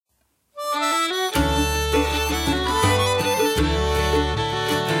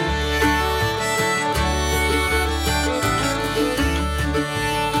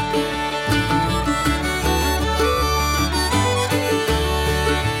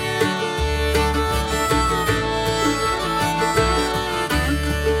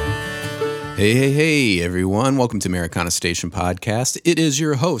Hey, everyone. Welcome to Americana Station Podcast. It is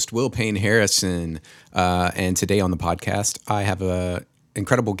your host, Will Payne Harrison. And today on the podcast, I have an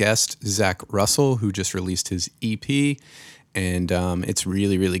incredible guest, Zach Russell, who just released his EP. And it's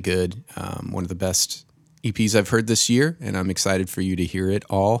really, really good. One of the best EPs I've heard this year, and I'm excited for you to hear it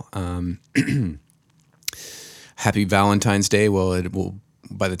all. Happy Valentine's Day. Well, it will.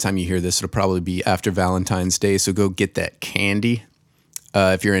 By the time you hear this, it'll probably be after Valentine's Day, so go get that candy.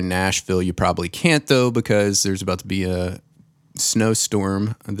 If you're in Nashville, you probably can't, though, because there's about to be a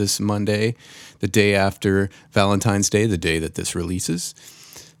snowstorm this Monday, the day after Valentine's Day, the day that this releases.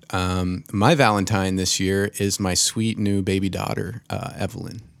 My Valentine this year is my sweet new baby daughter,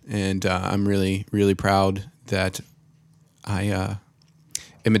 Evelyn. And I'm really, really proud that I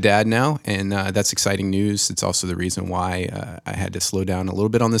am a dad now, and that's exciting news. It's also the reason why I had to slow down a little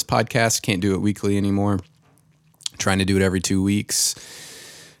bit on this podcast. Can't do it weekly anymore. Trying to do it every 2 weeks.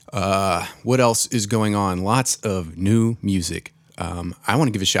 What else is going on? Lots of new music. I want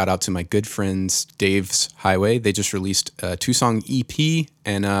to give a shout out to my good friends, Dave's Highway. They just released a 2-song EP,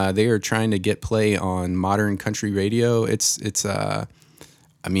 and they are trying to get play on modern country radio.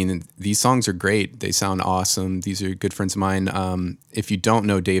 I mean, these songs are great. They sound awesome. These are good friends of mine. If you don't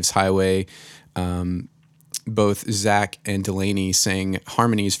know Dave's Highway, both Zach and Delaney sang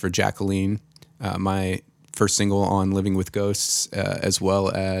harmonies for Jacqueline, my first single on Living with Ghosts, as well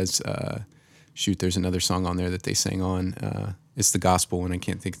as, there's another song on there that they sang on. It's the gospel, and I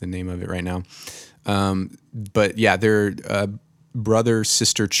can't think of the name of it right now. But yeah, they're a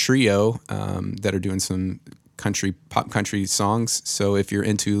brother-sister trio that are doing some pop country songs. So if you're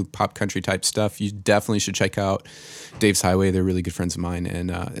into pop country type stuff, you definitely should check out Dave's Highway. They're really good friends of mine, and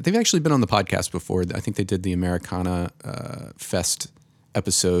they've actually been on the podcast before. I think they did the Americana Fest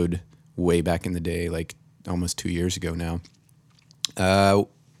episode way back in the day, like almost 2 years ago now.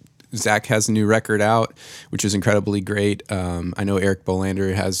 Zach has a new record out, which is incredibly great. I know Eric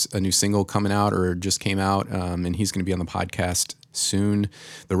Bolander has a new single coming out or just came out, and he's going to be on the podcast soon.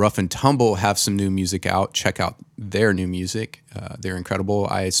 The Rough and Tumble have some new music out. Check out their new music. They're incredible.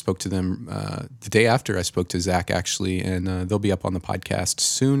 I spoke to them the day after I spoke to Zach, actually, and they'll be up on the podcast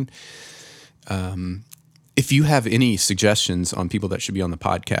soon. If you have any suggestions on people that should be on the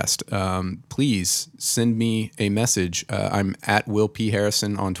podcast, please send me a message. I'm at Will P.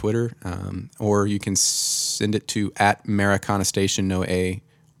 Harrison on Twitter, or you can send it to at Americana Station, no A,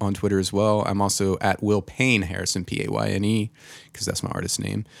 on Twitter as well. I'm also at Will Payne Harrison, Payne, because that's my artist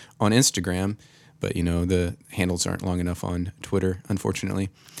name, on Instagram. But, the handles aren't long enough on Twitter, unfortunately.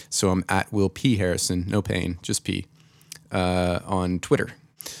 So I'm at Will P. Harrison, no Payne, just P, on Twitter.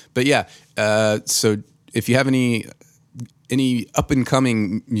 But yeah, so if you have any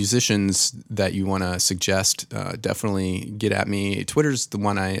up-and-coming musicians that you want to suggest, definitely get at me. Twitter's the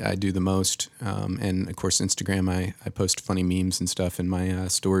one I do the most, and of course Instagram, I post funny memes and stuff in my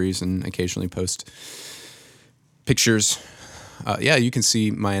stories and occasionally post pictures. You can see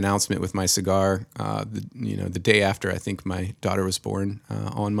my announcement with my cigar, the day after I think my daughter was born,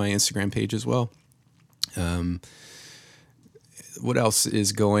 on my Instagram page as well. What else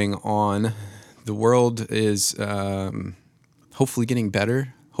is going on? The world is hopefully getting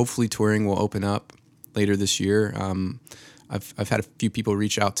better. Hopefully touring will open up later this year. I've had a few people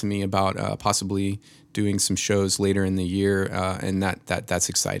reach out to me about possibly doing some shows later in the year, and that's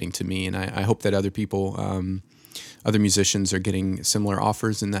exciting to me. And I hope that other people, other musicians, are getting similar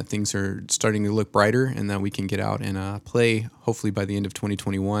offers, and that things are starting to look brighter, and that we can get out and play hopefully by the end of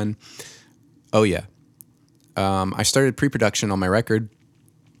 2021. Oh yeah, I started pre-production on my record.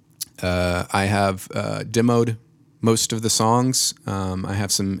 I have demoed most of the songs. I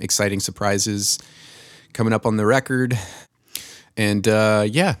have some exciting surprises coming up on the record. And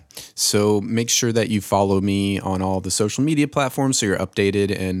so make sure that you follow me on all the social media platforms so you're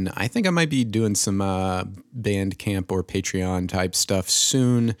updated. And I think I might be doing some Bandcamp or Patreon type stuff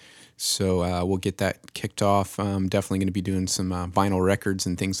soon. So we'll get that kicked off. I'm definitely going to be doing some vinyl records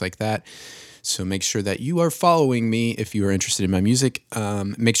and things like that. So make sure that you are following me if you are interested in my music.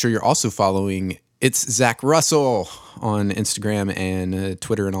 Make sure you're also following It's Zach Russell on Instagram and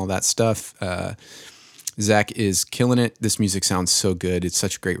Twitter and all that stuff. Zach is killing it. This music sounds so good. It's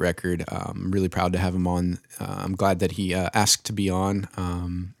such a great record. I'm really proud to have him on. I'm glad that he asked to be on.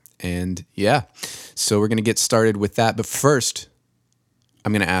 So we're going to get started with that. But first,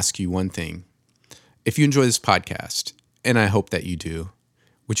 I'm going to ask you one thing. If you enjoy this podcast, and I hope that you do,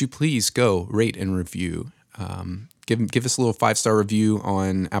 would you please go rate and review? Give us a little 5-star review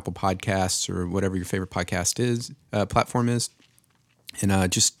on Apple Podcasts or whatever your favorite podcast platform is.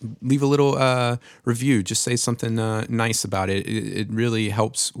 and just leave a little review. Just say something nice about it. It really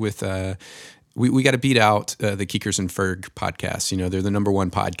helps with. We got to beat out the Keekers and Ferg podcast. You know, they're the number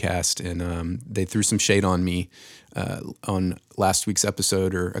one podcast, and they threw some shade on me on last week's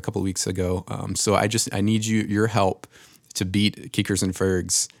episode or a couple of weeks ago. So I need your help to beat Keekers and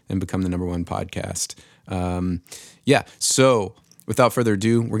Fergs and become the number one podcast. Yeah. So without further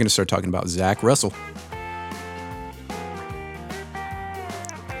ado, we're going to start talking about Zach Russell.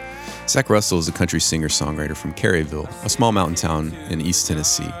 Zach Russell is a country singer-songwriter from Caryville, a small mountain town in East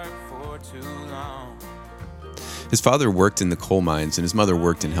Tennessee. His father worked in the coal mines and his mother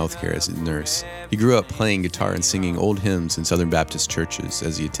worked in healthcare as a nurse. He grew up playing guitar and singing old hymns in Southern Baptist churches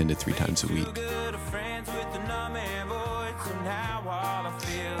as he attended 3 times a week.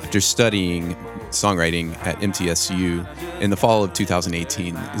 After studying songwriting at MTSU in the fall of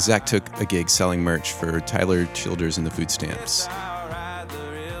 2018, Zach took a gig selling merch for Tyler Childers and the Food Stamps,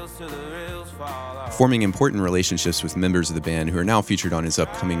 forming important relationships with members of the band who are now featured on his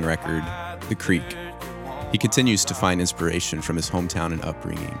upcoming record, The Creek. He continues to find inspiration from his hometown and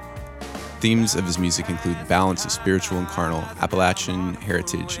upbringing. Themes of his music include the balance of spiritual and carnal, Appalachian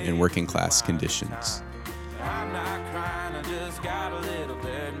heritage, and working class conditions.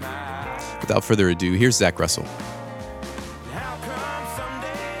 Without further ado, here's Zach Russell.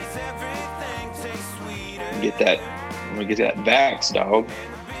 Get that. I'm gonna get that Vax, dog.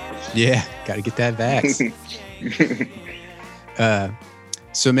 Yeah, gotta get that Vax.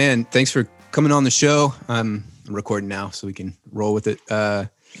 So, man, thanks for coming on the show. I'm recording now, so we can roll with it. Yeah,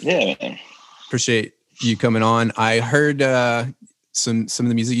 man. Appreciate you coming on. I heard some of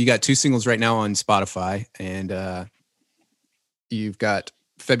the music. You got 2 singles right now on Spotify, and you've got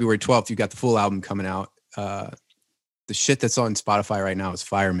February 12th. You got the full album coming out. The shit that's on Spotify right now is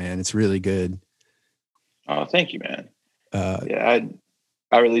fire, man. It's really good. Oh, thank you, man. Yeah,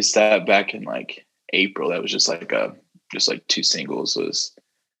 I released that back in like April. That was just like 2 singles was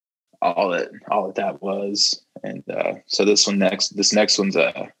all that was. And so this next one's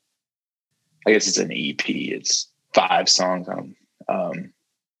I guess it's an EP. It's 5 songs.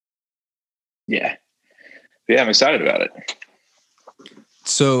 Yeah. But yeah, I'm excited about it.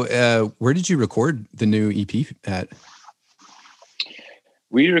 So where did you record the new EP at?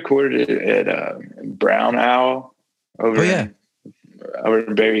 We recorded it at Brown Owl over in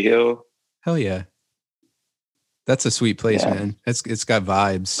Berry Hill. Hell yeah. That's a sweet place, man. It's got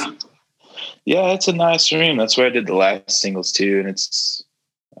vibes. Yeah, it's a nice room. That's where I did the last singles too. And it's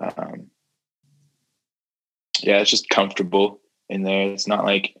it's just comfortable in there. It's not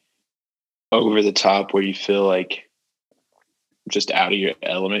like over the top where you feel like just out of your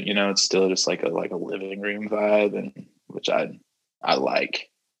element, you know. It's still just like a living room vibe, and which I like.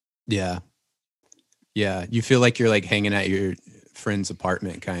 Yeah. You feel like you're like hanging at your friend's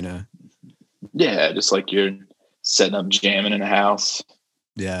apartment, kind of. Yeah, just like you're setting up jamming in a house.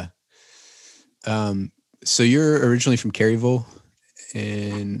 Yeah. So you're originally from Caryville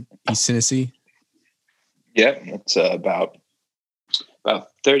in East Tennessee? Yeah, it's about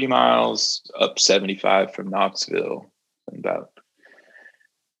 30 miles up 75 from Knoxville, and about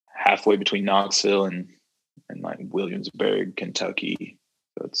halfway between Knoxville and like Williamsburg, Kentucky.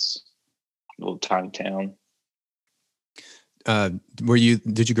 So it's a little tiny town.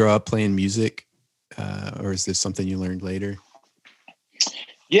 Did you grow up playing music, or is this something you learned later?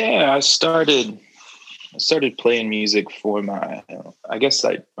 Yeah, I started playing music for my. I guess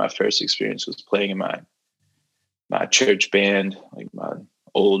my first experience was playing in my church band, like my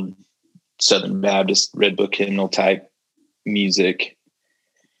old Southern Baptist Red Book hymnal type music,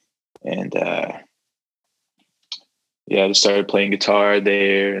 and I just started playing guitar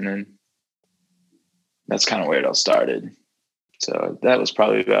there, and then that's kind of where it all started. So that was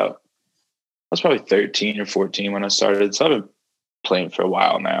probably 13 or 14 when I started. So I've been playing for a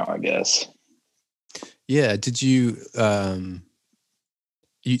while now, I guess. Yeah. Did you, so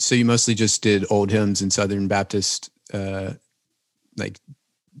you mostly just did old hymns and Southern Baptist, like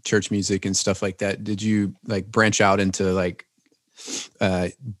church music and stuff like that. Did you like branch out into like,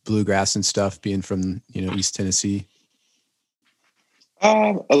 bluegrass and stuff, being from, East Tennessee?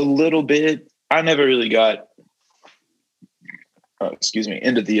 A little bit. I never really got,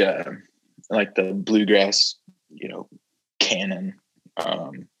 into the, like the bluegrass, canon.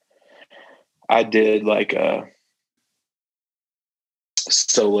 I did like a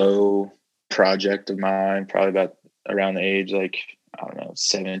solo project of mine, probably about around the age, like, I don't know,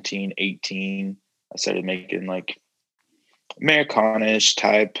 17, 18. I started making like Americana-ish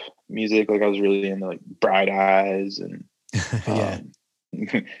type music. Like I was really into like Bright Eyes and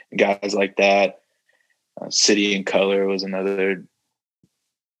guys like that. City and Color was another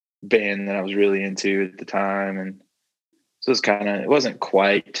band that I was really into at the time. And so it wasn't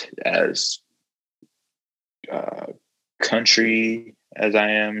quite as country as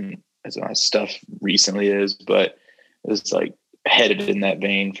as my stuff recently is, but it was like headed in that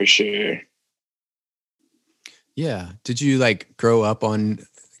vein for sure. Yeah. Did you like grow up on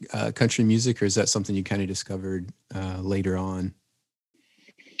country music, or is that something you kind of discovered later on?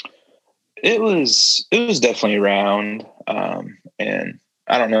 It was definitely around. And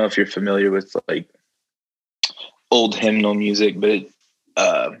I don't know if you're familiar with like old hymnal music, but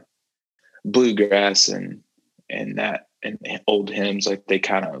bluegrass and old hymns, like they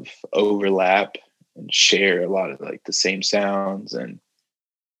kind of overlap and share a lot of like the same sounds, and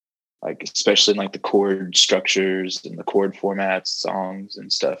like especially in like the chord structures and the chord formats, songs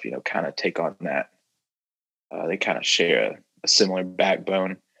and stuff, you know, kind of take on that. They kind of share a similar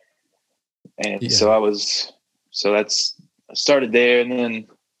backbone. And I started there. And then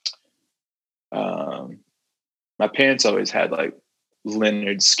my parents always had like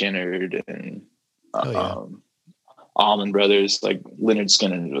Leonard Skinner and Allman Brothers. Like Leonard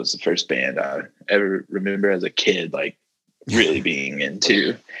Skinner was the first band I ever remember as a kid, like really being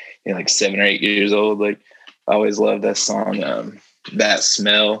into, you know, like 7 or 8 years old. Like I always loved that song, That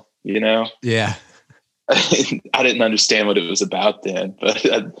Smell, you know? Yeah. I didn't understand what it was about then, but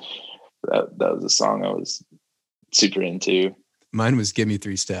that was a song I was super into. Mine was Give Me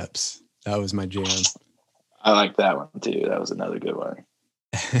 3 Steps. That was my jam. I like that one too. That was another good one.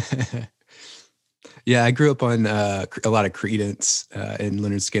 Yeah, I grew up on a lot of Creedence and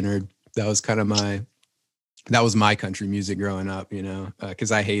Leonard Skinner. That was kind of my country music growing up, you know,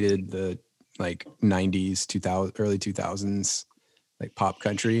 because I hated the like 90s, 2000, early 2000s, like pop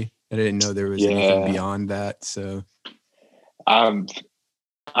country. I didn't know there was anything beyond that. So I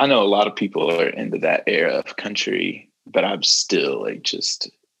know a lot of people are into that era of country, but I'm still like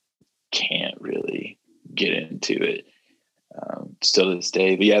just can't really get into it still to this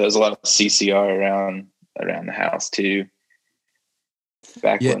day. But yeah, there's a lot of CCR around the house too.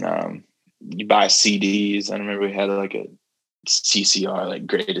 Back when you buy CDs, I remember we had like a CCR like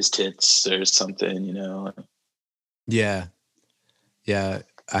greatest hits or something, you know. Yeah.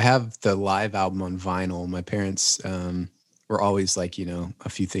 I have the live album on vinyl. My parents were always like, you know, a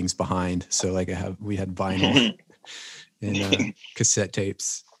few things behind. So like we had vinyl and cassette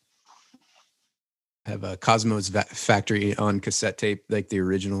tapes. I have a Cosmo's Factory on cassette tape, like the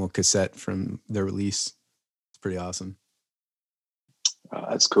original cassette from the release. It's pretty awesome. Oh,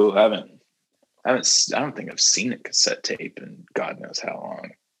 that's cool. I don't think I've seen a cassette tape in God knows how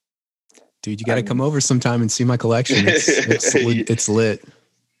long. Dude, you got to come over sometime and see my collection. It's lit.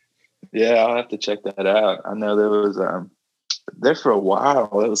 Yeah, I'll have to check that out. I know there was there for a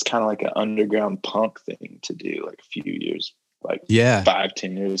while. It was kind of like an underground punk thing to do, like a few years, like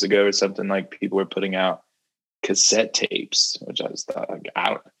 5-10 years ago or something. Like people were putting out cassette tapes, which I just thought, like,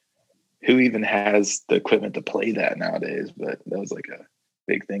 who even has the equipment to play that nowadays? But that was like a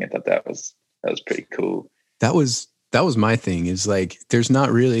big thing. I thought that was pretty cool. That was my thing, is like, there's not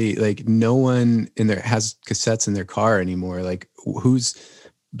really like no one in there has cassettes in their car anymore. Like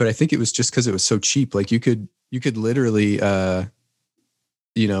but I think it was just because it was so cheap. Like you could literally,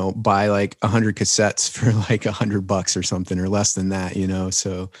 you know, buy like 100 cassettes for like $100 or something, or less than that, you know?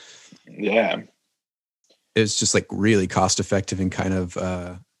 So yeah, it's just like really cost effective and kind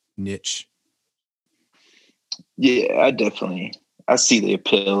of niche. Yeah, I see the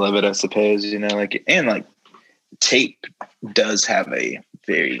appeal of it, I suppose, you know, like, and like tape does have a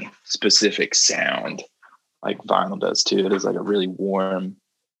very specific sound, like vinyl does too. It is like a really warm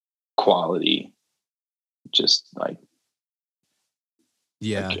quality, just like,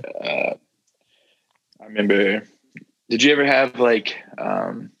 yeah. I remember, did you ever have like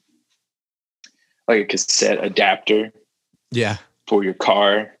a cassette adapter? Yeah. For your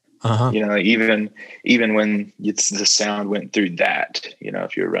car? Uh-huh. You know, like even when the sound went through that, you know,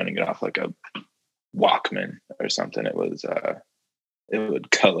 if you're running it off like a Walkman or something, it would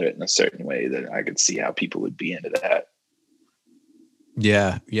color it in a certain way that I could see how people would be into that.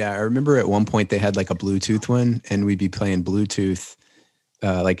 Yeah. I remember at one point they had like a Bluetooth one, and we'd be playing Bluetooth,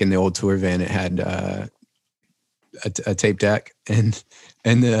 like in the old tour van. It had a tape deck, and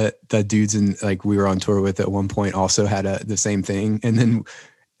the dudes in like we were on tour with at one point also had the same thing. And then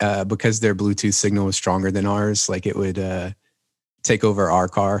because their Bluetooth signal was stronger than ours, like it would take over our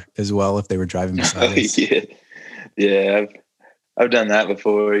car as well if they were driving beside us. Yeah. I've done that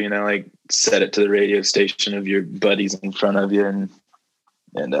before, you know, like set it to the radio station of your buddies in front of you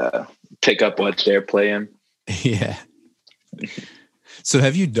and pick up what they're playing. Yeah. So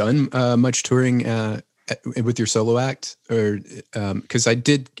have you done much touring with your solo act, or because I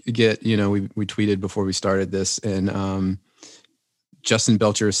did get, we tweeted before we started this, and Justin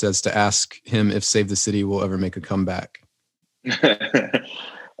Belcher says to ask him if Save the City will ever make a comeback.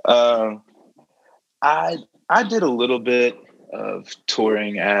 I did a little bit of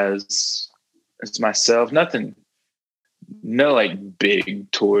touring as myself. No like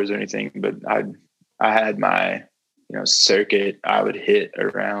big tours or anything, but I had my circuit I would hit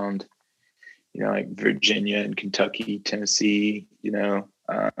around like Virginia and Kentucky, Tennessee,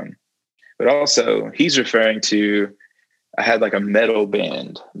 but also he's referring to, I had like a metal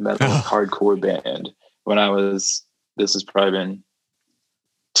hardcore band when this has probably been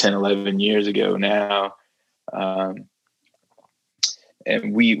 10, 11 years ago now. And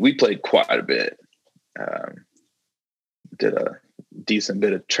we played quite a bit, did a decent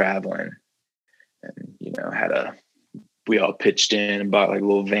bit of traveling, and, we all pitched in and bought like a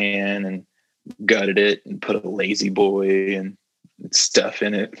little van and gutted it and put a lazy boy and stuff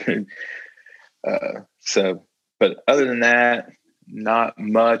in it. But other than that, not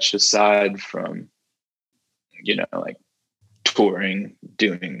much aside from, like touring,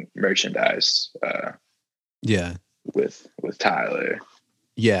 doing merchandise. With Tyler.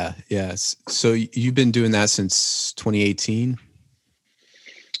 Yeah. Yes. So you've been doing that since 2018?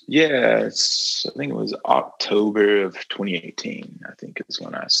 Yeah. I think it was October of 2018, I think is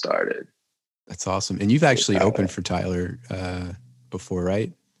when I started. That's awesome. And you've actually opened for Tyler before,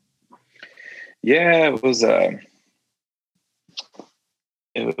 right? Yeah, it was to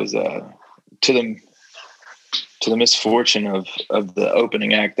the misfortune of the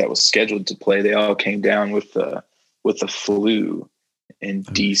opening act that was scheduled to play. They all came down with the flu in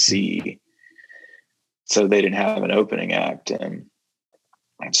DC, so they didn't have an opening act, and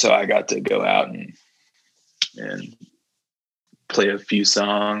so I got to go out and play a few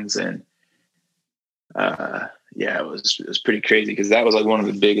songs, and it was pretty crazy because that was like one of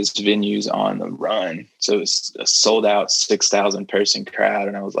the biggest venues on the run. So it was a sold out 6,000 person crowd,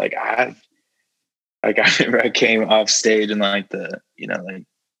 and I was like, I remember I came off stage and like the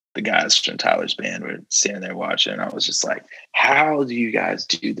guys from Tyler's band were standing there watching. And I was just like, how do you guys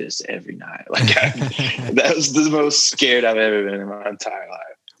do this every night? Like that was the most scared I've ever been in my entire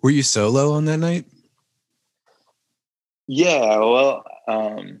life. Were you solo on that night? Yeah. Well,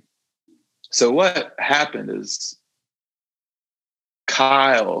 so what happened is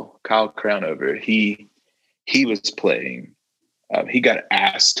Kyle Crownover, he was playing. He got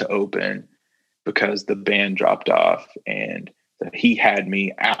asked to open because the band dropped off, and he had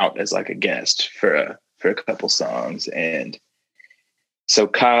me out as like a guest for a couple songs. And so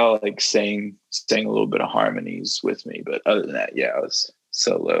Kyle like sang a little bit of harmonies with me, but other than that, I was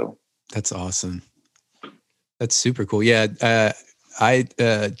solo. That's awesome. That's super cool. Yeah. I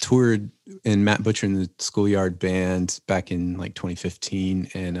toured in Matt Butcher and the Schoolyard Band back in like 2015.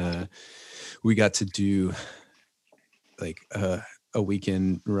 And we got to do like a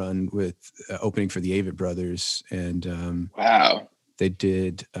weekend run with opening for the Avett Brothers, and wow, they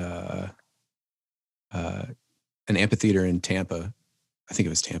did an amphitheater in Tampa. I think it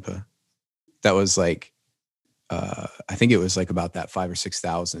was Tampa. That was like I think it was like about that 5,000 or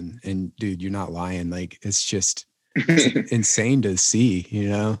 6,000. And dude, you're not lying. Like it's just insane to see.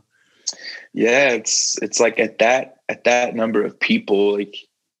 Yeah, it's like at that number of people, like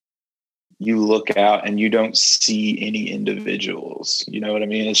you look out and you don't see any individuals. You know what I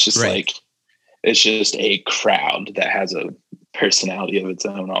mean? It's just right. Like, it's just a crowd that has a personality of its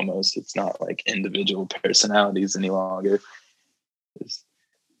own almost. It's not like individual personalities any longer. It's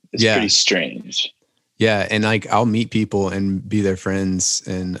pretty strange. Yeah. And like, I'll meet people and be their friends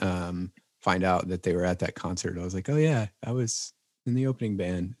and find out that they were at that concert. I was like, oh yeah, I was in the opening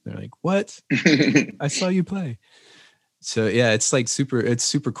band. They're like, what? I saw you play. So yeah, it's like super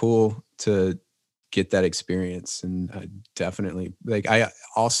cool to get that experience. And definitely like,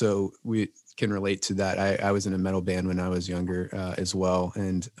 we can relate to that. I was in a metal band when I was younger as well.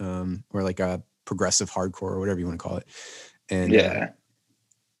 And or like a progressive hardcore or whatever you want to call it. And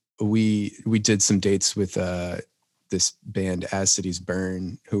we did some dates with this band As Cities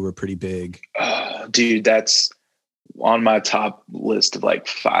Burn, who were pretty big. Oh, dude, that's on my top list of like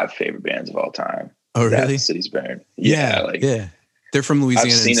 5 favorite bands of all time. Oh, really? As Cities Burn. Yeah. They're from Louisiana,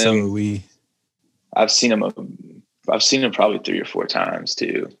 I've seen them probably 3 or 4 times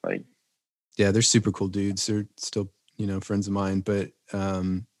too. Like, yeah, they're super cool dudes. They're still, friends of mine. But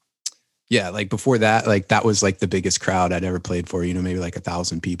like before that, like that was like the biggest crowd I'd ever played for, maybe like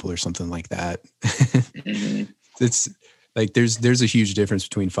 1,000 people or something like that. Mm-hmm. It's like there's a huge difference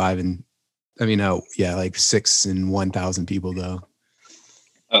between 6 and 1,000 people though.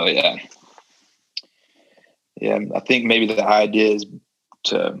 Oh yeah. Yeah, I think maybe the idea is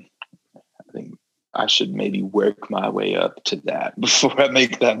I think I should maybe work my way up to that before I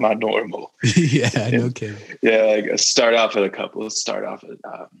make that my normal. Yeah, no kidding. Yeah, like start off at a couple a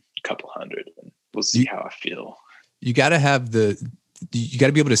couple hundred, and we'll see how I feel. You got to have you got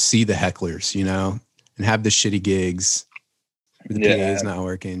to be able to see the hecklers, and have the shitty gigs. The PA is not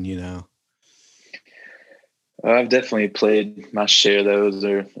working, I've definitely played my share of those,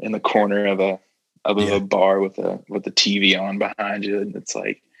 or in the corner of a bar with a TV on behind you, and it's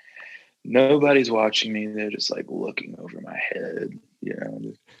like nobody's watching me. They're just like looking over my head,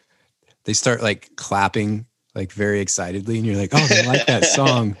 They start like clapping like very excitedly, and you're like, oh, they like that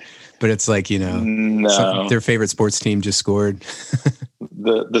song. But it's like, their favorite sports team just scored.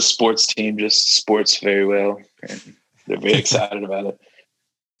 The sports team just sports very well, and they're very excited about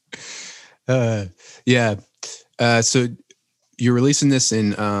it. Yeah. So you're releasing this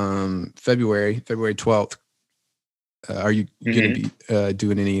in February 12th. Are you going to be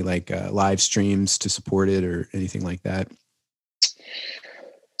doing any like live streams to support it or anything like that?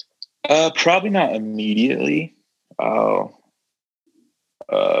 Probably not immediately.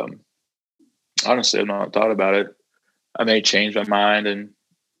 Honestly, I've not thought about it. I may change my mind and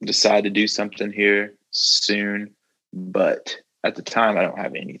decide to do something here soon, but at the time I don't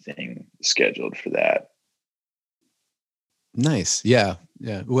have anything scheduled for that. Nice. Yeah.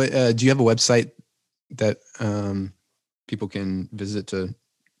 Yeah. What, do you have a website that people can visit to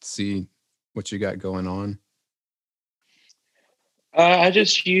see what you got going on? I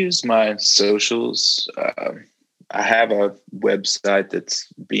just use my socials. I have a website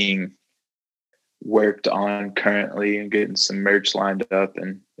that's being worked on currently and getting some merch lined up,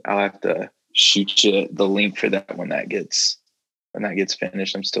 and I'll have to shoot you the link for that when that gets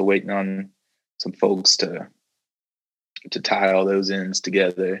finished. I'm still waiting on some folks to tie all those ends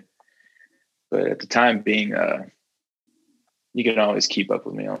together. But at the time being, you can always keep up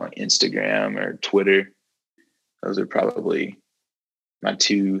with me on Instagram or Twitter. Those are probably my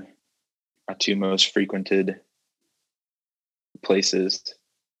two most frequented places.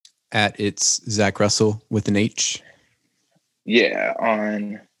 At it's Zach Russell with an H. Yeah,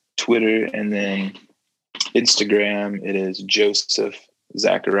 on Twitter, and then Instagram, it is Joseph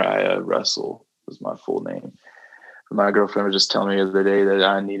Zachariah Russell is my full name. My girlfriend was just telling me the other day that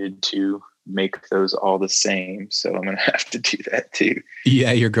I needed to make those all the same, so I'm gonna have to do that too.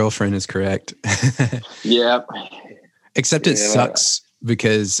 Yeah, your girlfriend is correct. Yeah. Except it sucks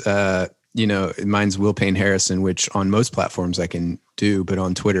because mine's Will Payne Harrison, which on most platforms I can do, but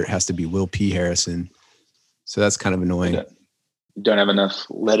on Twitter it has to be Will P. Harrison. So that's kind of annoying. You don't have enough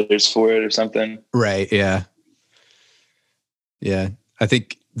letters for it or something? Right, yeah. Yeah. I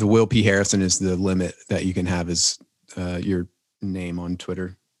think the Will P. Harrison is the limit that you can have as your name on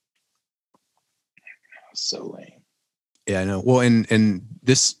Twitter. So lame. Yeah, I know. Well, and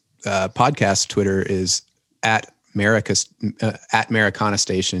this podcast Twitter is at Americana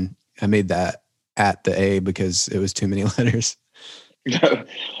Station. I made that at the A because it was too many letters.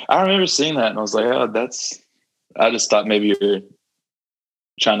 I remember seeing that and I was like, oh, I just thought maybe you're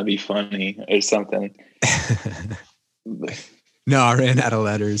trying to be funny or something. No, I ran out of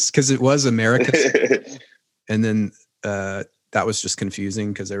letters because it was America. And then that was just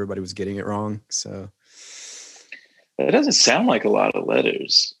confusing because everybody was getting it wrong. So it doesn't sound like a lot of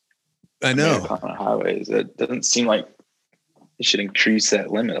letters. I know. Americana Highways. It doesn't seem like you should increase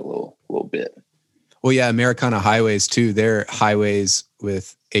that limit a little bit. Well, yeah, Americana Highways too. They're highways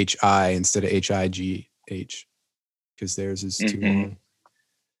with HI instead of HIGH because theirs is too long.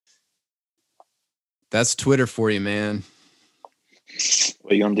 That's Twitter for you, man.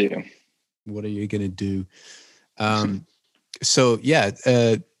 What are you gonna do? What are you gonna do? So yeah,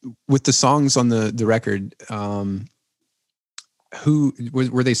 with the songs on the record, who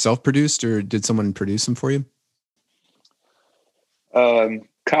were they self-produced or did someone produce them for you?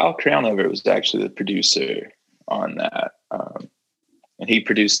 Kyle Crownover was actually the producer on that. And he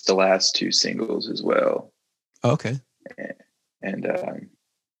produced the last two singles as well. Oh, okay. And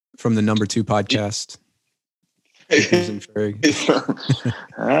from the number 2 podcast. You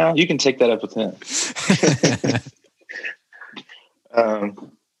can take that up with him.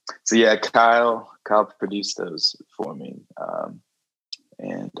 So yeah, Kyle produced those for me.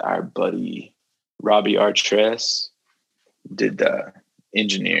 And our buddy Robbie Artress did the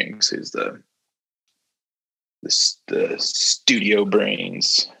engineering, so he's the studio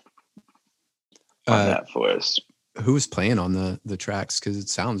brains on that for us. Who was playing on the tracks? Because it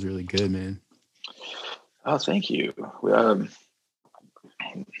sounds really good, man. Oh, thank you.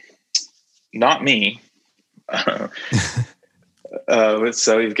 Not me.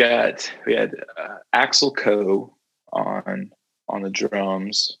 So we had Axel Coe on the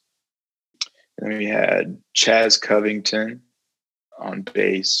drums, and then we had Chaz Covington on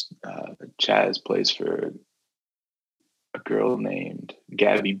bass. Chaz plays for a girl named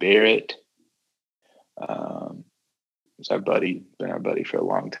Gabby Barrett. Who's our buddy, been our buddy for a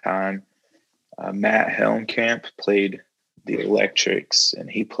long time. Matt Helmkamp played the electrics, and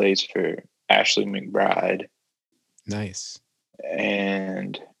he plays for Ashley McBride. Nice.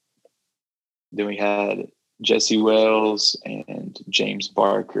 And then we had Jesse Wells and James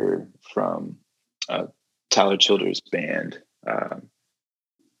Barker from Tyler Childers' band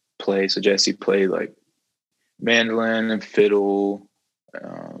play. So Jesse played like mandolin and fiddle,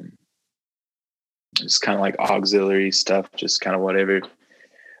 just kind of like auxiliary stuff, just kind of whatever.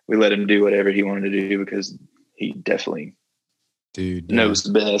 We let him do whatever he wanted to do because he definitely knows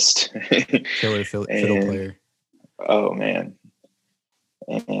best. Killer fiddle player. Oh man.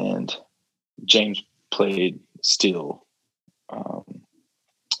 And James played steel.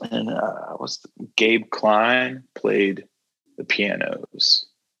 Gabe Klein played the pianos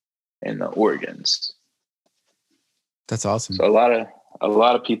and the organs. That's awesome. So a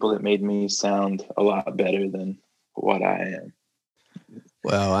lot of people that made me sound a lot better than what I am.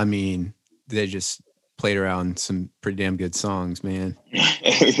 Well, I mean, they just played around some pretty damn good songs, man.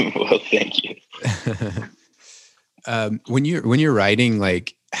 Well, thank you. When you're writing,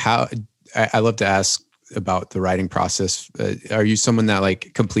 like how I love to ask about the writing process. Are you someone that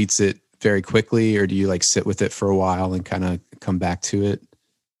like completes it very quickly, or do you like sit with it for a while and kind of come back to it?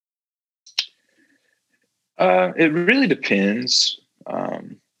 It really depends.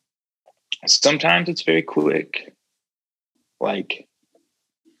 Sometimes it's very quick. Like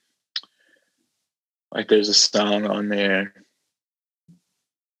there's a song on there,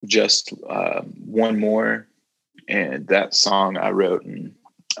 just one more, and that song I wrote in,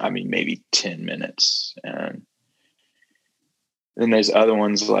 maybe 10 minutes. And then there's other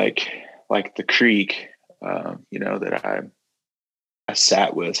ones like The Creek, that I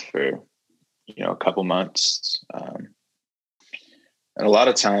sat with for, a couple months. And a lot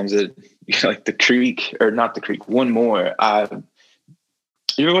of times like The Creek, or not The Creek, one more.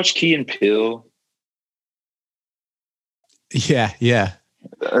 You ever watch Key and Peele? Yeah.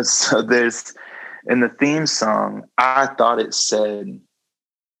 So there's, in the theme song, I thought it said,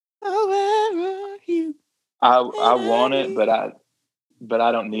 "Oh, where are you? I want it, but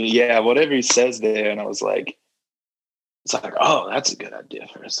I don't need it." Yeah, whatever he says there. And I was like, it's like, oh, that's a good idea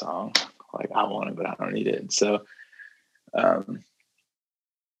for a song. Like, I want it, but I don't need it. And so,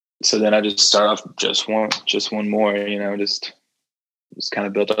 so then I just start off just one more, just kind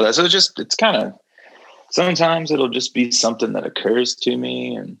of built up that. So it's kind of, sometimes it'll just be something that occurs to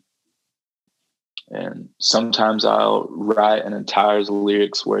me, and sometimes I'll write an entire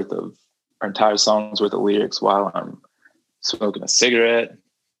song's worth of lyrics while I'm smoking a cigarette,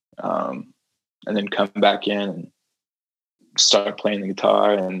 and then come back in and start playing the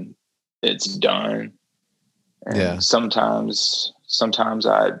guitar, and it's done. And yeah. Sometimes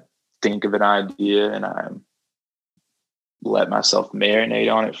I think of an idea and I let myself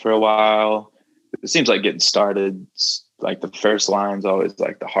marinate on it for a while. It seems like getting started, like the first line's always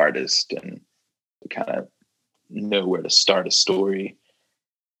like the hardest, and to kind of know where to start a story.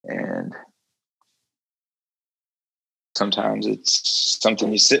 And sometimes it's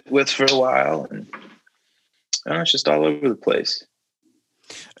something you sit with for a while, and it's just all over the place.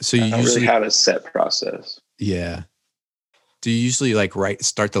 So you don't really have a set process. Yeah. Do you usually like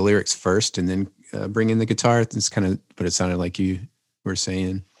start the lyrics first and then bring in the guitar? That's kind of what it sounded like you were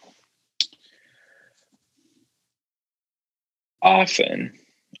saying. Often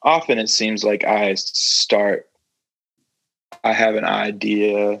it seems like I have an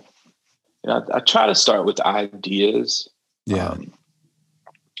idea. I try to start with ideas. Yeah.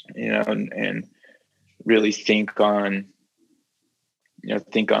 And really think on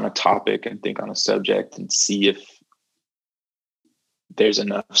a topic and think on a subject and see if there's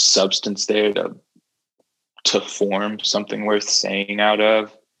enough substance there to form something worth saying out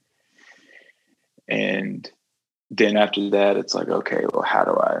of. And then after that, it's like, okay, well, how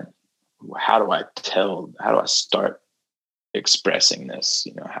do I start expressing this?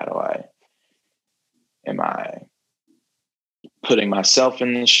 Am I putting myself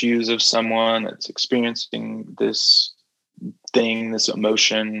in the shoes of someone that's experiencing this thing, this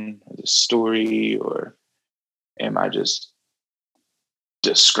emotion, this story, or am I just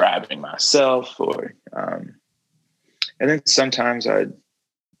describing myself? Or and then sometimes I'd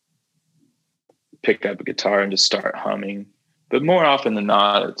pick up a guitar and just start humming, but more often than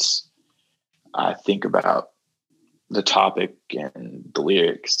not, I think about the topic and the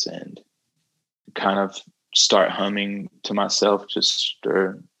lyrics, and kind of start humming to myself, just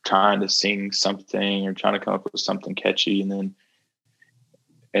or trying to sing something or trying to come up with something catchy, and then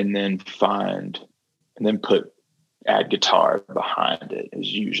add guitar behind it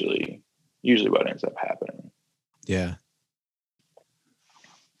is usually what ends up happening. Yeah.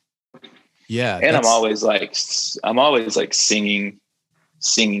 Yeah. And I'm always like singing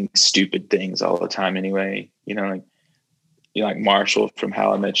stupid things all the time anyway. Like Marshall from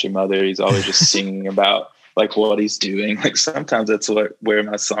How I Met Your Mother. He's always just singing about like what he's doing. Like sometimes that's where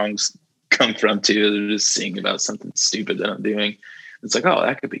my songs come from too. They're just singing about something stupid that I'm doing. It's like, oh,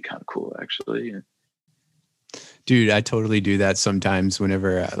 that could be kind of cool actually. Dude, I totally do that sometimes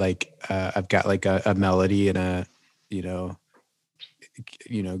whenever I've got like a melody and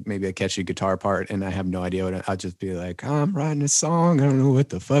maybe a catchy guitar part and I have no idea I'll just be like, oh, I'm writing a song. I don't know what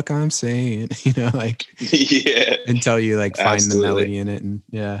the fuck I'm saying, like, yeah, until you like find absolutely. the melody in it. And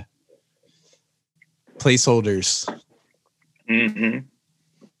yeah. Placeholders. Mm-hmm.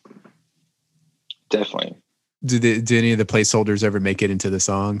 Definitely. Do any of the placeholders ever make it into the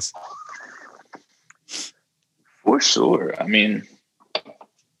songs? For sure. I mean,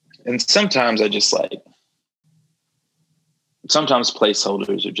 and sometimes sometimes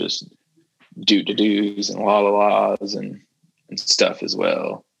placeholders are just do-to-dos and la-la-las and stuff as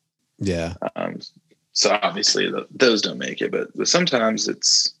well. Yeah. So obviously those don't make it, but sometimes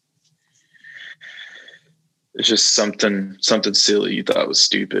it's just something silly you thought was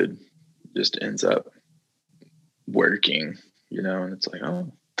stupid just ends up working, and it's like,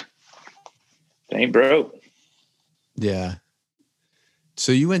 oh, it ain't broke. Yeah.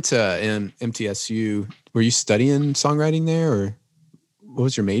 So you went to MTSU. Were you studying songwriting there, or what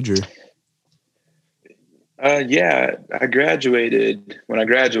was your major? Yeah, I graduated. When I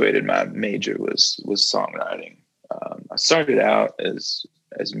graduated, my major was songwriting. I started out as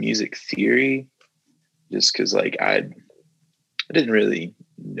music theory, just because like I didn't really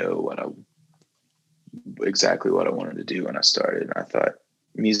know exactly what I wanted to do when I started. And I thought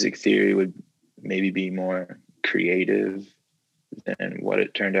music theory would maybe be more creative than what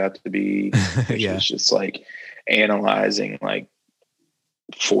it turned out to be, which was just like analyzing like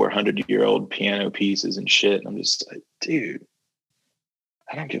 400-year-old piano pieces and shit. And I'm just like, dude,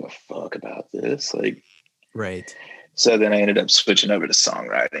 I don't give a fuck about this. Like, right. So then I ended up switching over to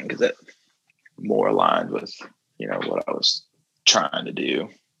songwriting because that more aligned with, what I was trying to do.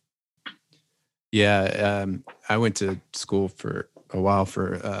 Yeah. I went to school for a while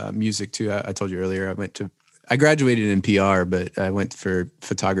for music too. I told you earlier, I graduated in PR, but I went for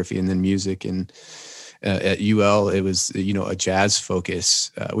photography and then music. And at UL, it was, a jazz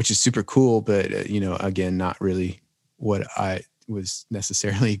focus, which is super cool, but, again, not really what I was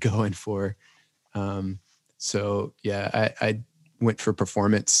necessarily going for. So yeah, I went for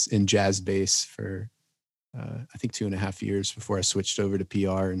performance in jazz bass for, I think 2.5 years before I switched over to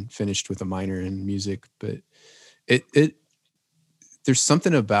PR and finished with a minor in music. But there's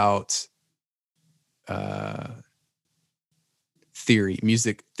something about,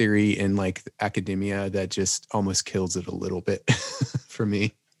 music theory and like academia that just almost kills it a little bit for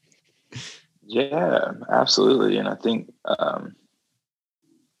me. Yeah, absolutely. And I think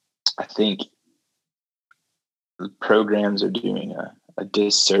the programs are doing a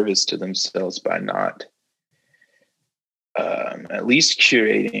disservice to themselves by not at least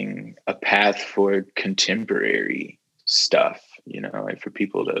curating a path for contemporary stuff, like for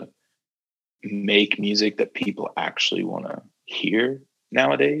people to make music that people actually want to hear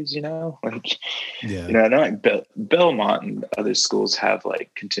nowadays, like, yeah. I know like Belmont and other schools have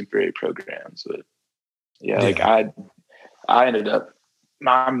like contemporary programs, but like I ended up,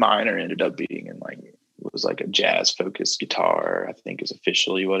 my minor ended up being in like, it was like a jazz focused guitar, I think is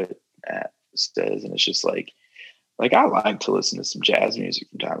officially what it says. And it's just like I like to listen to some jazz music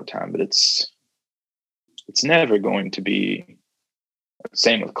from time to time, but it's never going to be,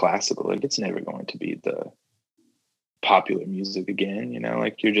 same with classical, like it's never going to be the popular music again,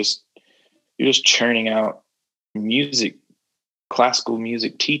 like you're just churning out music, classical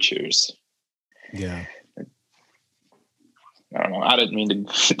music teachers. Yeah. I don't know. I didn't mean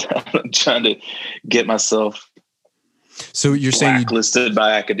to, I'm trying to get myself so you're saying blacklisted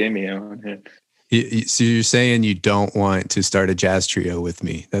by academia. So you're saying you don't want to start a jazz trio with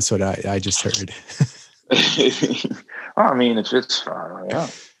me? That's what I just heard. I mean, if it's fun, yeah.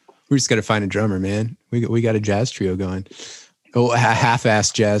 We just got to find a drummer, man. We got a jazz trio going. Oh, a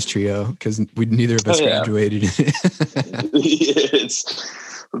half-assed jazz trio because neither of us graduated.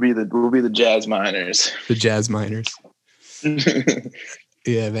 We'll be the jazz minors. The jazz minors.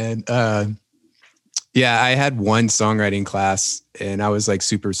 Yeah, man. Yeah, I had one songwriting class and I was like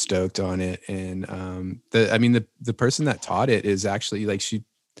super stoked on it. And the person that taught it is actually like she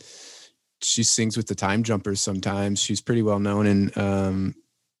sings with the Time Jumpers sometimes. She's pretty well known in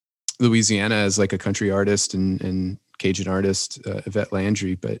Louisiana as like a country artist and Cajun artist, Yvette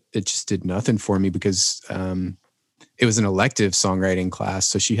Landry, but it just did nothing for me because it was an elective songwriting class.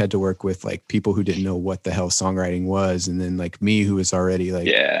 So she had to work with like people who didn't know what the hell songwriting was. And then like me, who was already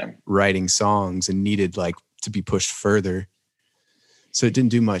like writing songs and needed like to be pushed further. So it didn't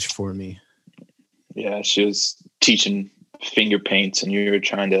do much for me. Yeah. She was teaching finger paints and you were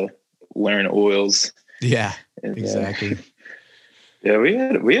trying to learn oils. Yeah, exactly. Yeah, we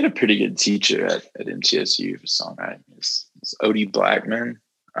had a pretty good teacher at MTSU for songwriting. It's Odie Blackman.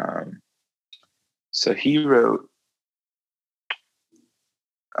 So he wrote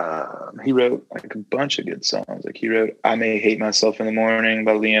like a bunch of good songs. Like he wrote "I May Hate Myself in the Morning"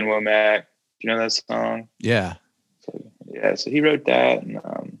 by Leanne Womack. Do you know that song? Yeah. So he wrote that,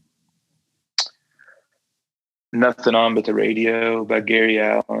 and "Nothing On But the Radio" by Gary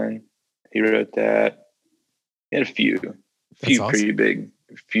Allan. He wrote that. He had a few awesome. pretty big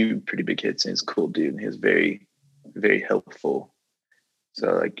hits, and he's a cool dude. And he was very, very helpful.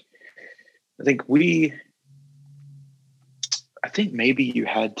 So like, I think maybe you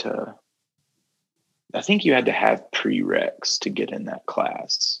had to have prereqs to get in that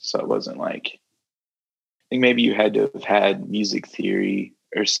class. So it wasn't like, I think maybe you had to have had music theory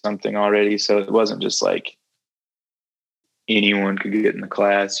or something already. So it wasn't just like anyone could get in the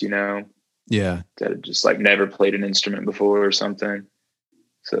class, you know? Yeah. That had just like never played an instrument before or something.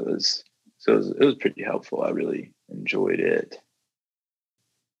 So it was pretty helpful. I really enjoyed it.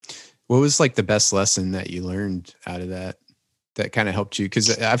 What was like the best lesson that you learned out of that kind of helped you?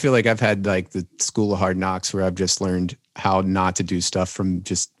 Because I feel like I've had like the School of Hard Knocks where I've just learned how not to do stuff from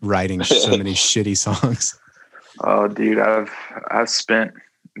just writing so many shitty songs. Oh, dude, I've spent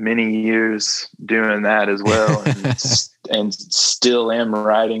many years doing that as well, and still am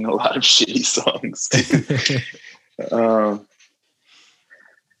writing a lot of shitty songs.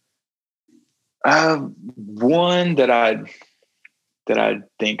 One that I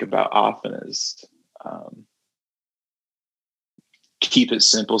think about often is "Keep It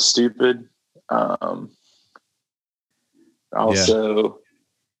Simple, Stupid." Also,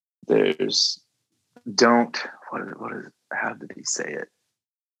 there's how did he say it?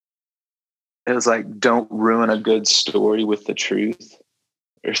 It was like, "Don't ruin a good story with the truth,"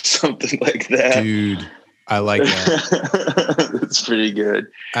 or something like that. Dude, I like that. It's pretty good.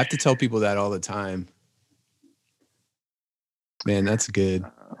 I have to tell people that all the time. Man, that's good.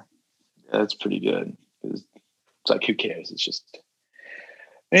 Yeah, that's pretty good. It's like, who cares? It's just,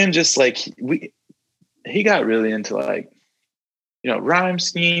 and just like he got really into like, you know, rhyme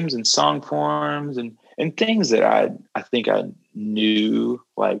schemes and song forms and things that I think I knew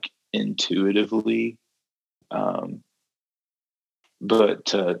like intuitively, but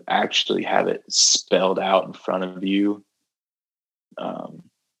to actually have it spelled out in front of you,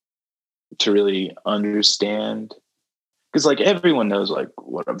 to really understand, because like everyone knows like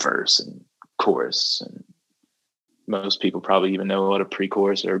what a verse and chorus, and most people probably even know what a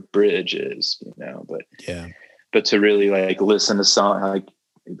pre-chorus or a bridge is, you know, but to really like listen to song,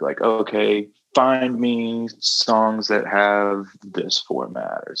 like, okay, find me songs that have this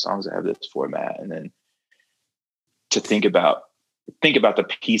format or songs that have this format. And then to think about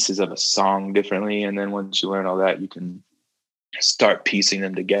the pieces of a song differently. And then once you learn all that, you can start piecing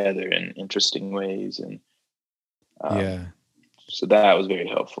them together in interesting ways. And so that was very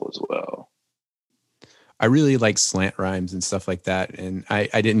helpful as well. I really like slant rhymes and stuff like that. And I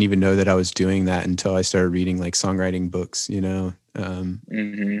didn't even know that I was doing that until I started reading like songwriting books, you know?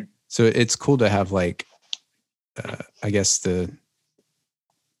 So it's cool to have like, I guess the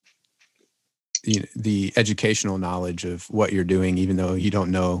educational knowledge of what you're doing, even though you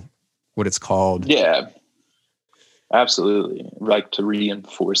don't know what it's called. Yeah, absolutely. Like to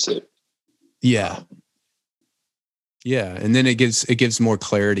reinforce it. Yeah. And then it gives more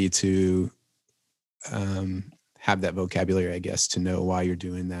clarity to, have that vocabulary, I guess, to know why you're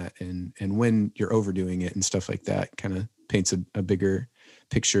doing that and when you're overdoing it and stuff like that. Kind of paints a bigger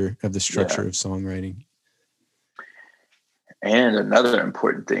picture of the structure of songwriting. And another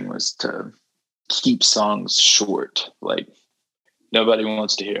important thing was to keep songs short. Like nobody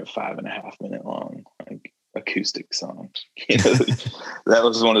wants to hear a 5.5 minute long like acoustic song. You know, that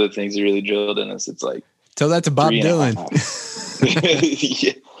was one of the things that really drilled in us. It's like, tell that to Bob Dylan.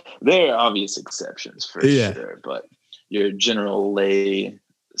 Yeah. There are obvious exceptions for sure, but your general lay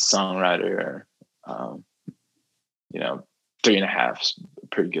songwriter, 3.5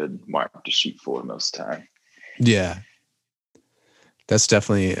 pretty good mark to shoot for most of the time. Yeah. That's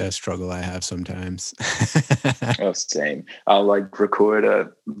definitely a struggle I have sometimes. Oh, same. I'll like record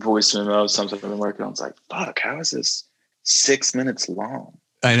a voice memo of something I've been working on. It's like, fuck, how is this 6 minutes long?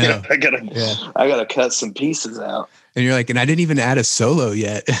 I know. I gotta cut some pieces out. And you're like, and I didn't even add a solo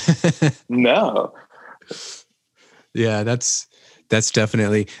yet. No. Yeah, that's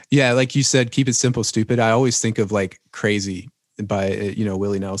definitely, yeah, like you said, keep it simple, stupid. I always think of like Crazy by,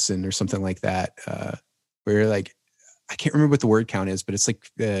 Willie Nelson or something like that, where you're like, I can't remember what the word count is, but it's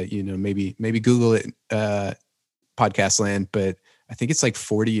like, maybe Google it, podcast land, but I think it's like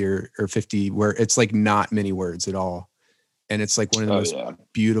 40 or 50 where it's like not many words at all. And it's like one of the most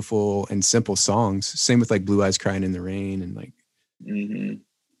beautiful and simple songs. Same with like Blue Eyes Crying in the Rain. And like, you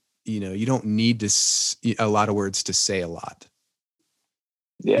don't need a lot of words to say a lot.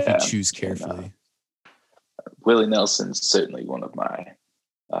 Yeah. If you choose carefully. Willie Nelson's certainly one of my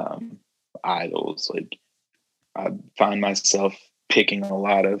idols. Like, I find myself taking a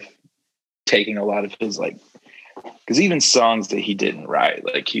lot of his, like, because even songs that he didn't write,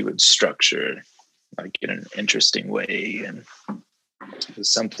 like, he would structure like in an interesting way, and it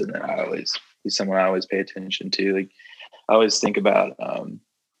was something that he's someone I always pay attention to. Like, I always think about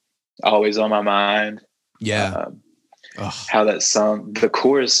Always on My Mind. Yeah. How that song, the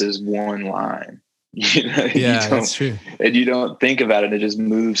chorus is one line. Yeah, that's true. And you don't think about it. It just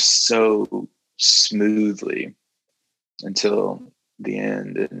moves so smoothly until the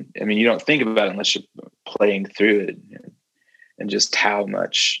end. And I mean, you don't think about it unless you're playing through it, and just how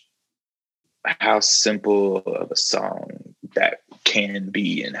simple of a song that can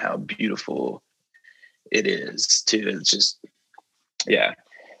be and how beautiful it is too. It's just, yeah.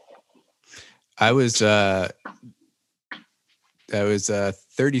 I was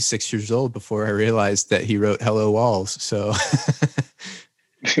 36 years old before I realized that he wrote Hello Walls. So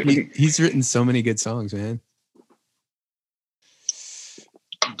he's written so many good songs, man.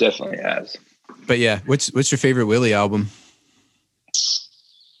 Definitely has. But yeah, what's your favorite Willie album?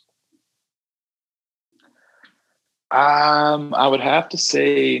 I would have to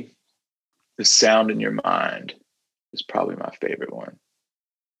say The Sound in Your Mind is probably my favorite one.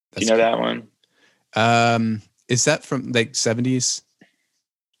 Do you know that one? Is that from like 70s?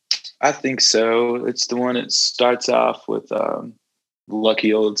 I think so. It's the one that starts off with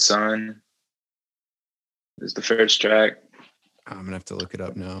Lucky Old Son is the first track. I'm gonna have to look it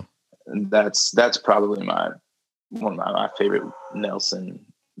up now. And that's probably one of my favorite Nelson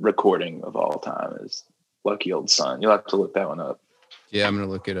recording of all time is Lucky Old Son. You'll have to look that one up. Yeah, I'm gonna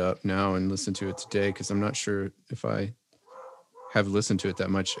look it up now and listen to it today, because I'm not sure if I have listened to it that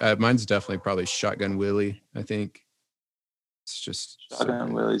much. Mine's definitely probably Shotgun Willie. I think it's just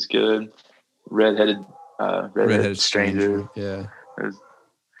Shotgun Willie's good. Redheaded Stranger. Yeah,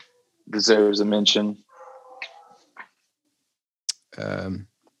 deserves a mention. I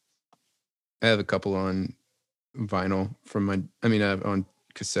have a couple on vinyl on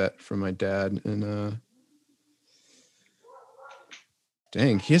cassette from my dad, and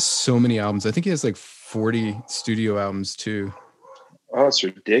dang, he has so many albums. I think he has like 40 studio albums too. Oh, it's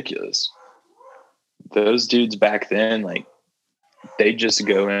ridiculous. Those dudes back then, like, they just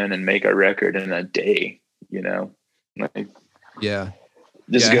go in and make a record in a day, like, yeah,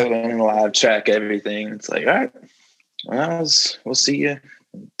 just go in and live track everything. It's like, all right, well, we'll see you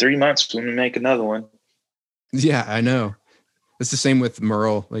in 3 months when we make another one. Yeah, I know. It's the same with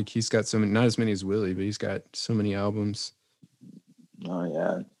Merle. Like, he's got so many, not as many as Willie, but he's got so many albums. Oh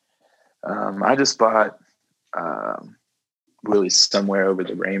yeah. I just bought Willie's Somewhere Over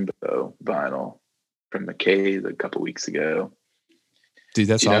the Rainbow vinyl from McKay a couple weeks ago. Dude,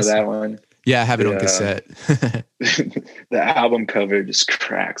 that's awesome. You know that one? Yeah, I have it on cassette. The album cover just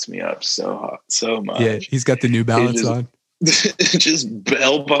cracks me up so much. Yeah, he's got the New Balance on. Just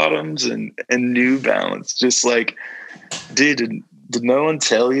bell bottoms and New Balance. Just like, dude, did no one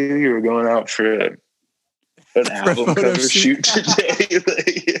tell you were going out for an album cover shoot today?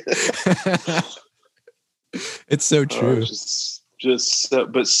 It's so true. Just so,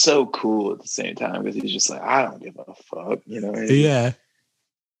 but so cool at the same time, because he's just like, I don't give a fuck, Yeah.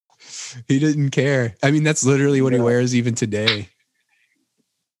 He didn't care. I mean, that's literally what he wears even today.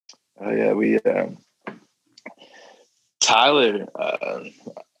 Oh yeah, Tyler,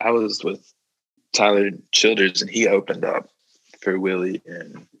 I was with Tyler Childers, and he opened up for Willie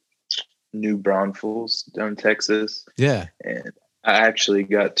in New Braunfels down in Texas. Yeah. And I actually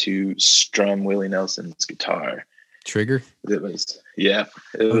got to strum Willie Nelson's guitar. Trigger? It was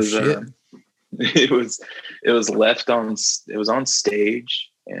left on, it was on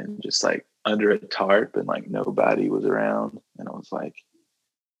stage and just like under a tarp, and like nobody was around. And I was like,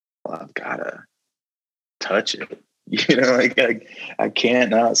 well, I've gotta touch it. Like I can't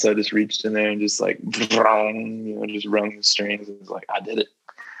not. So I just reached in there and just like, just rung the strings. And was like, I did it.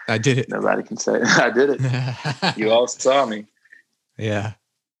 I did it. Nobody can say it. I did it. You all saw me. Yeah.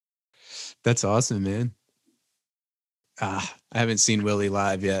 That's awesome, man. I haven't seen Willie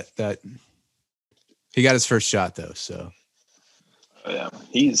live yet. He got his first shot though. So yeah,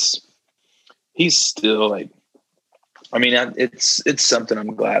 he's still like, I mean, it's something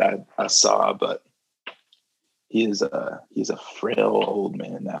I'm glad I saw, but he's a frail old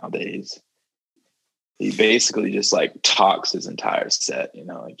man nowadays. He basically just like talks his entire set,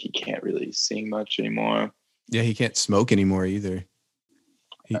 like he can't really sing much anymore. Yeah, he can't smoke anymore either.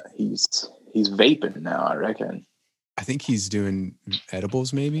 He's vaping now, I reckon. I think he's doing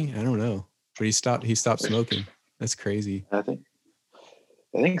edibles, maybe. I don't know, but he stopped smoking. That's crazy. I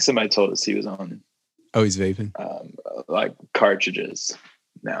think somebody told us he was on. Oh, he's vaping. Like cartridges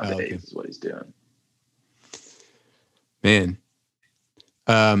nowadays is what he's doing. Man.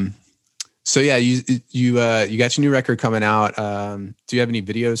 So yeah, you got your new record coming out. Do you have any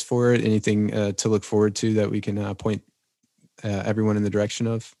videos for it? Anything to look forward to that we can point everyone in the direction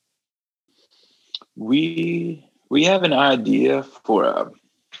of? We have an idea for a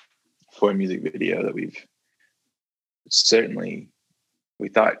music video that we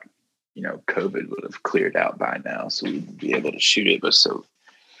thought, COVID would have cleared out by now, so we'd be able to shoot it. But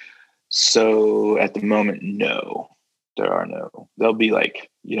so at the moment, no, there'll be like,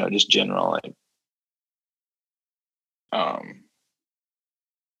 just general, like,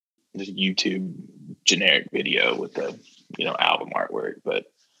 just YouTube generic video with the, album artwork, but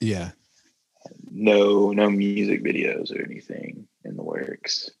yeah, no music videos or anything in the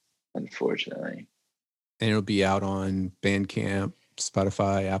works, unfortunately. And it'll be out on Bandcamp,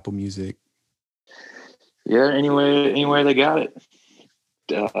 Spotify, Apple Music. Yeah, anywhere they got it.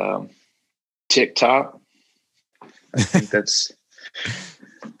 TikTok. I think that's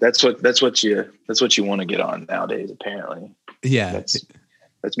what you want to get on nowadays, apparently. Yeah.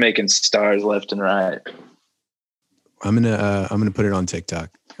 That's making stars left and right. I'm gonna put it on TikTok.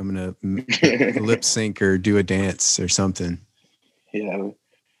 I'm gonna lip sync or do a dance or something. Yeah,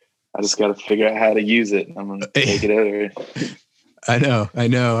 I just got to figure out how to use it. I'm gonna take it over. I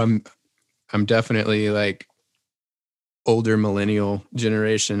know. I'm definitely like older millennial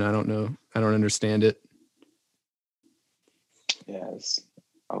generation. I don't know. I don't understand it. Yeah, it's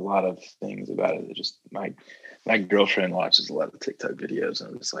a lot of things about it. Just my girlfriend watches a lot of TikTok videos,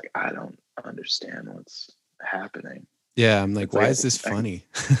 and I'm just like, I don't understand what's happening. Yeah, I'm like, why is this funny?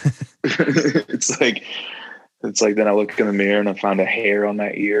 It's like then I look in the mirror and I find a hair on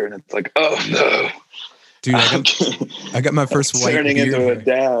my ear, and it's like, oh no, dude! I got my first white turning beard into hair. a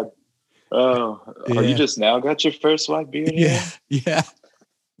dad. Oh, yeah. You just now got your first white beard? Yeah.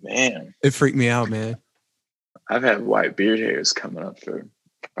 Man, it freaked me out, man. I've had white beard hairs coming up for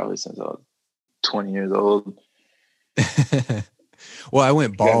probably since I was 20 years old. Well, I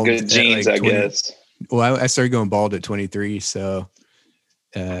went bald. Got good genes, like I guess. Well, I started going bald at 23, so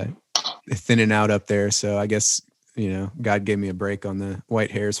thinning out up there. So I guess, God gave me a break on the white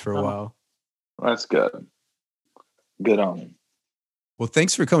hairs for a while. That's good. Good on him. Well,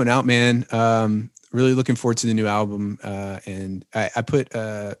 thanks for coming out, man. Really looking forward to the new album. And I put,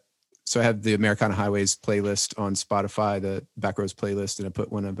 so I have the Americana Highways playlist on Spotify, the Backroads playlist, and I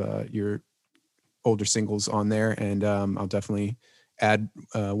put one of your older singles on there. And I'll definitely add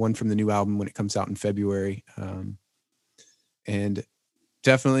one from the new album when it comes out in February. And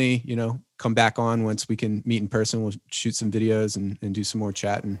definitely, come back on once we can meet in person. We'll shoot some videos and do some more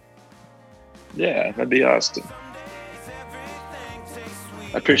chatting. Yeah, that'd be awesome.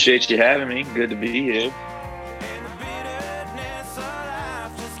 I appreciate you having me. Good to be here.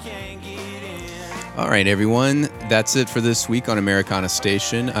 All right, everyone. That's it for this week on Americana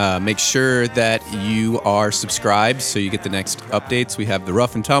Station. Make sure that you are subscribed so you get the next updates. We have the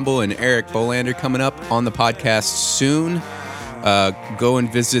Rough and Tumble and Eric Bolander coming up on the podcast soon. Go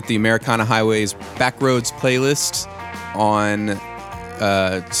and visit the Americana Highways Backroads playlist on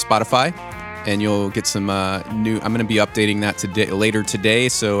Spotify, and you'll get some new. I'm going to be updating that later today,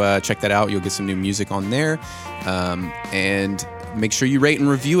 so check that out. You'll get some new music on there, and make sure you rate and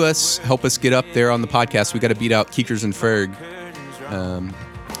review us. Help us get up there on the podcast. We got to beat out Keekers and Ferg,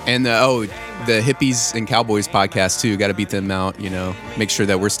 and the Hippies and Cowboys podcast too. Got to beat them out. Make sure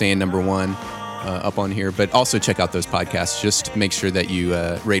that we're staying number one up on here. But also check out those podcasts. Just make sure that you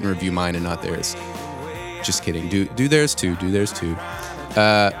rate and review mine and not theirs. Just kidding. Do theirs too.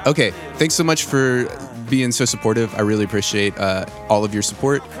 Okay. Thanks so much for being so supportive. I really appreciate all of your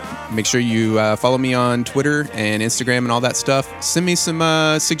support. Make sure you follow me on Twitter and Instagram and all that stuff. Send me some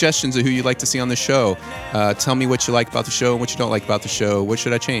suggestions of who you'd like to see on the show. Tell me what you like about the show and what you don't like about the show. What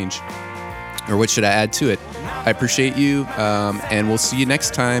should I change? Or what should I add to it? I appreciate you, and we'll see you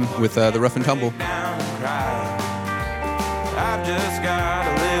next time with the Rough and Tumble. I've just got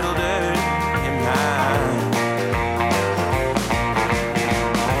a little dirt in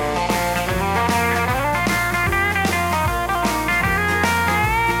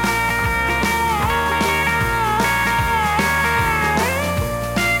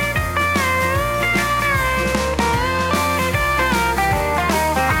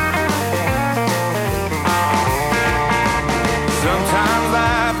sometimes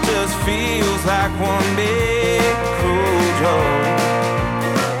life just feels like one big cruel joke.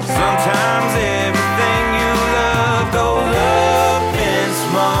 Sometimes everything you love goes up in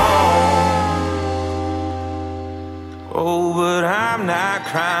smoke. Oh, but I'm not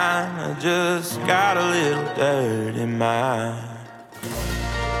crying, I just got a little dirt in my eye.